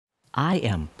I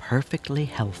am perfectly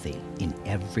healthy in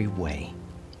every way.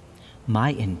 My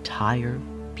entire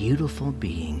beautiful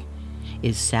being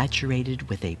is saturated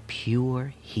with a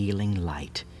pure healing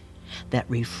light that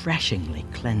refreshingly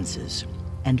cleanses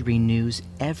and renews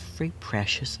every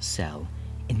precious cell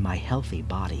in my healthy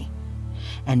body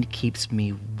and keeps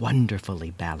me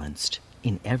wonderfully balanced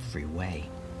in every way.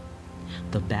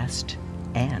 The best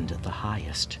and the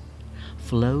highest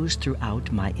flows throughout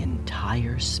my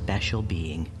entire special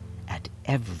being at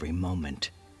every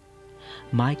moment.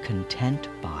 My content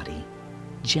body,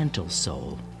 gentle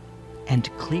soul,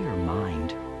 and clear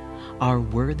mind are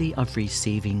worthy of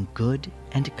receiving good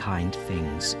and kind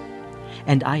things,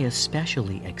 and I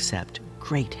especially accept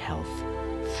great health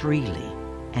freely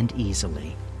and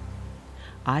easily.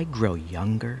 I grow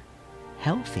younger,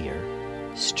 healthier,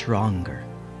 stronger,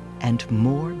 and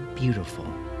more beautiful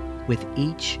with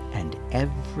each and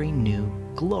every new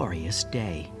glorious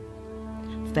day.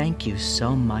 Thank you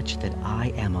so much that I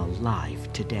am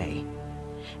alive today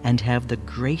and have the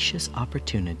gracious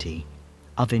opportunity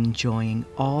of enjoying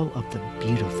all of the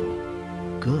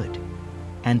beautiful, good,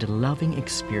 and loving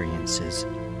experiences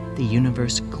the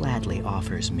universe gladly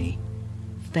offers me.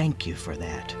 Thank you for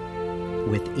that.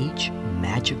 With each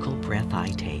magical breath I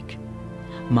take,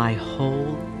 my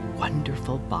whole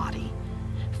wonderful body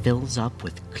fills up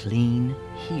with clean,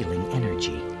 healing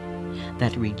energy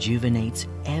that rejuvenates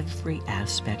every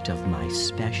aspect of my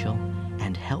special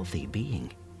and healthy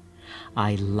being.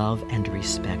 I love and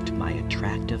respect my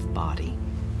attractive body,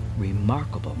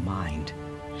 remarkable mind,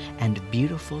 and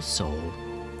beautiful soul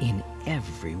in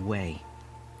every way.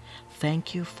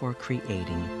 Thank you for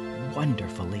creating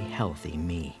wonderfully healthy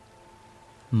me.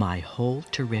 My whole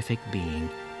terrific being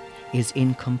is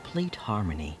in complete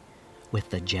harmony with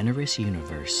the generous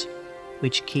universe,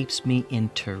 which keeps me in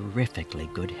terrifically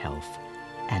good health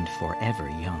and forever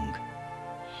young.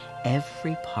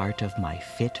 Every part of my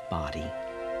fit body,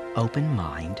 open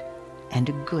mind, and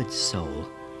a good soul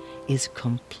is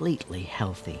completely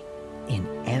healthy in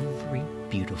every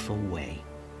beautiful way.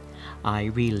 I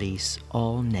release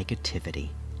all negativity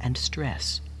and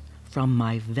stress from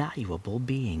my valuable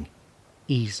being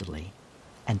easily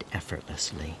and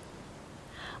effortlessly.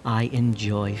 I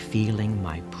enjoy feeling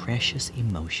my precious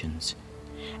emotions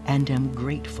and am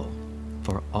grateful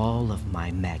for all of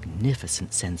my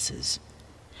magnificent senses.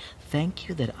 Thank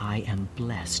you that I am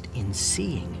blessed in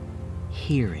seeing,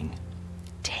 hearing,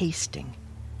 tasting,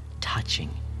 touching,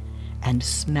 and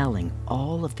smelling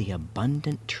all of the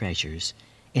abundant treasures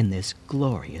in this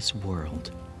glorious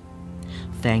world.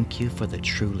 Thank you for the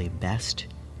truly best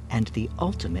and the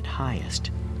ultimate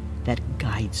highest that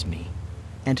guides me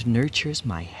and nurtures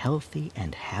my healthy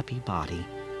and happy body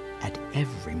at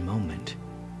every moment.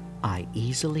 I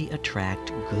easily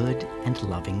attract good and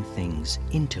loving things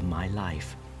into my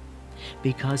life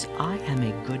because I am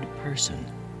a good person,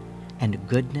 and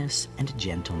goodness and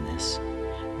gentleness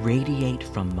radiate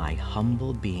from my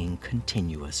humble being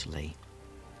continuously.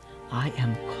 I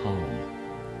am calm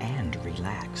and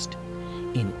relaxed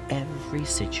in every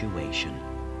situation,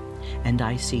 and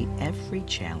I see every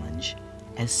challenge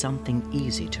as something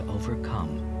easy to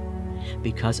overcome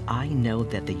because I know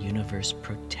that the universe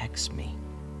protects me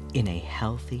in a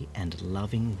healthy and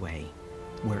loving way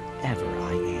wherever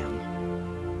I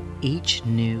am. Each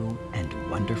new and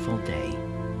wonderful day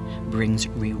brings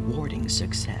rewarding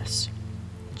success,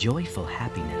 joyful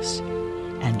happiness,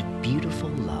 and beautiful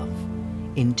love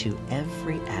into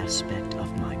every aspect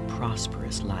of my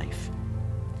prosperous life.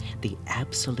 The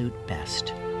absolute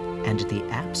best and the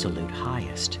absolute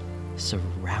highest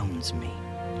surrounds me,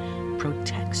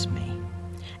 protects me,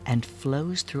 and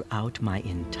flows throughout my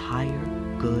entire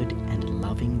good and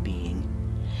loving being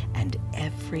and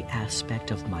every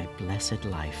aspect of my blessed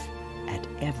life at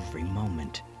every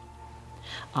moment.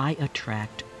 I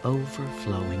attract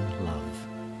overflowing love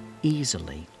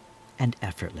easily and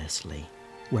effortlessly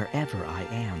wherever I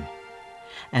am,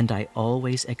 and I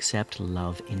always accept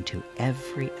love into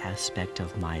every aspect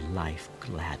of my life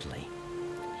gladly,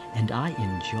 and I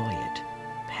enjoy it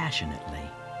passionately.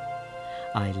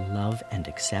 I love and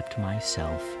accept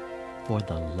myself for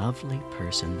the lovely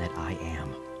person that I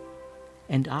am,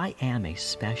 and I am a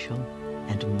special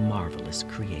and marvelous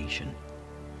creation.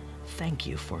 Thank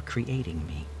you for creating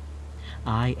me.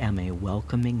 I am a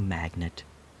welcoming magnet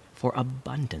for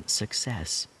abundant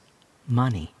success,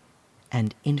 money,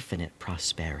 and infinite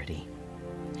prosperity,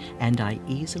 and I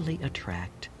easily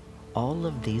attract all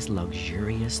of these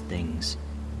luxurious things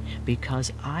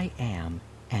because I am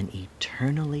an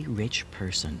eternally rich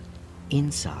person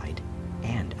inside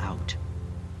and out.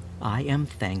 I am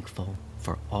thankful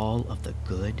for all of the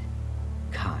good,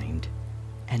 kind,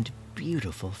 and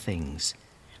beautiful things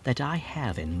that I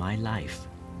have in my life.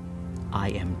 I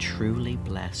am truly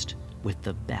blessed with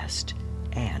the best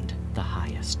and the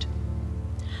highest.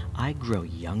 I grow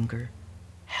younger,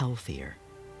 healthier,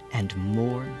 and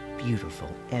more beautiful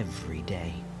every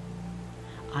day.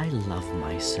 I love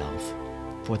myself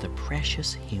for the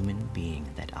precious human being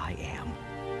that I am.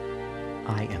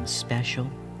 I am special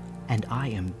and I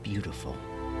am beautiful.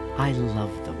 I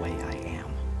love the way I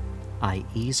am. I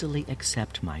easily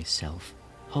accept myself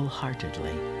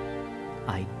wholeheartedly.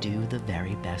 I do the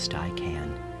very best I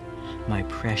can. My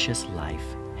precious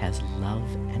life has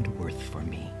love and worth for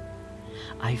me.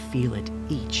 I feel it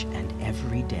each and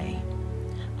every day.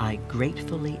 I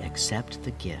gratefully accept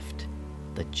the gift,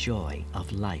 the joy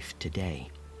of life today.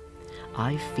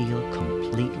 I feel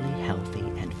completely healthy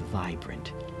and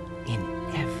vibrant in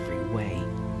every way.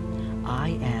 I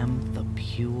am the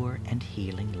pure and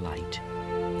healing light,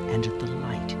 and the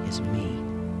light is me.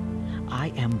 I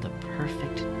am the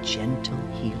perfect, gentle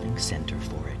healing center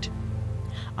for it.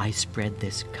 I spread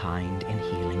this kind and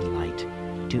healing light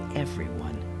to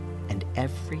everyone and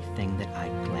everything that I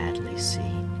gladly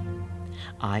see.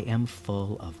 I am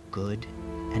full of good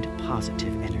and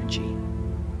positive energy.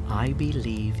 I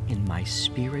believe in my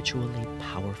spiritually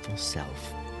powerful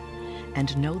self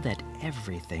and know that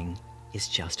everything is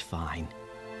just fine.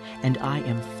 And I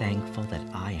am thankful that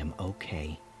I am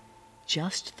okay,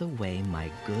 just the way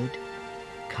my good,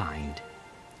 kind,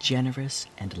 generous,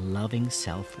 and loving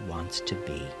self wants to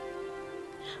be.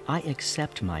 I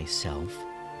accept myself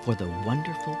for the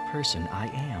wonderful person I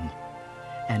am,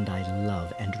 and I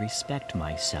love and respect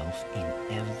myself in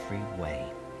every way.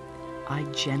 I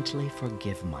gently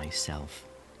forgive myself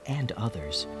and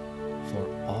others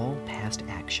for all past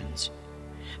actions,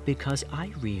 because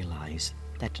I realize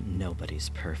that nobody's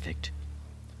perfect.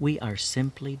 We are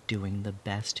simply doing the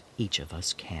best each of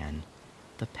us can.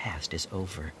 The past is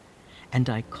over, and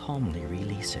I calmly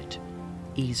release it,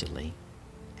 easily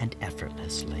and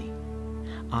effortlessly.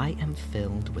 I am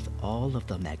filled with all of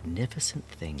the magnificent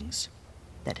things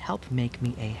that help make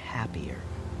me a happier,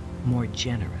 more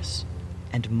generous,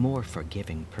 and more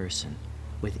forgiving person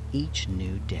with each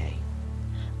new day.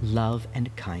 Love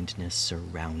and kindness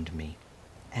surround me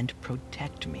and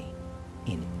protect me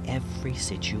in every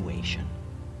situation.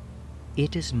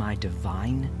 It is my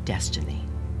divine destiny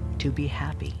to be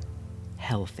happy,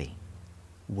 healthy,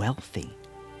 wealthy,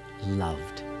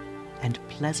 loved, and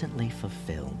pleasantly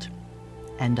fulfilled.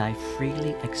 And I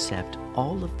freely accept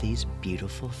all of these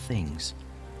beautiful things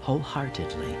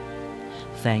wholeheartedly.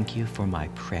 Thank you for my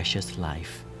precious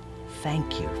life.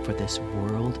 Thank you for this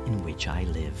world in which I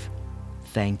live.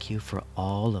 Thank you for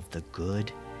all of the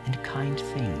good and kind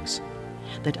things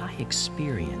that I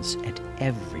experience at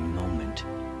every moment.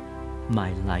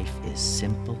 My life is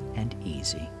simple and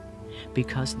easy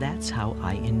because that's how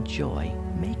I enjoy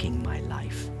making my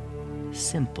life.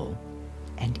 Simple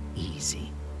and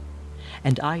easy.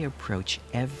 And I approach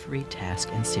every task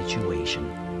and situation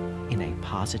in a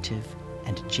positive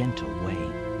and gentle way.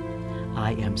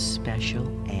 I am special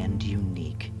and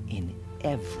unique in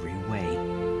every way.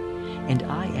 And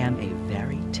I am a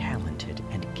very talented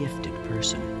and gifted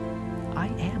person. I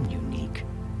am unique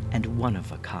and one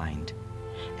of a kind,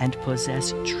 and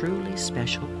possess truly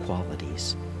special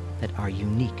qualities that are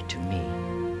unique to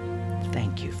me.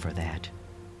 Thank you for that.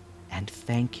 And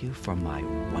thank you for my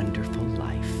wonderful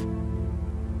life.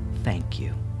 Thank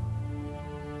you.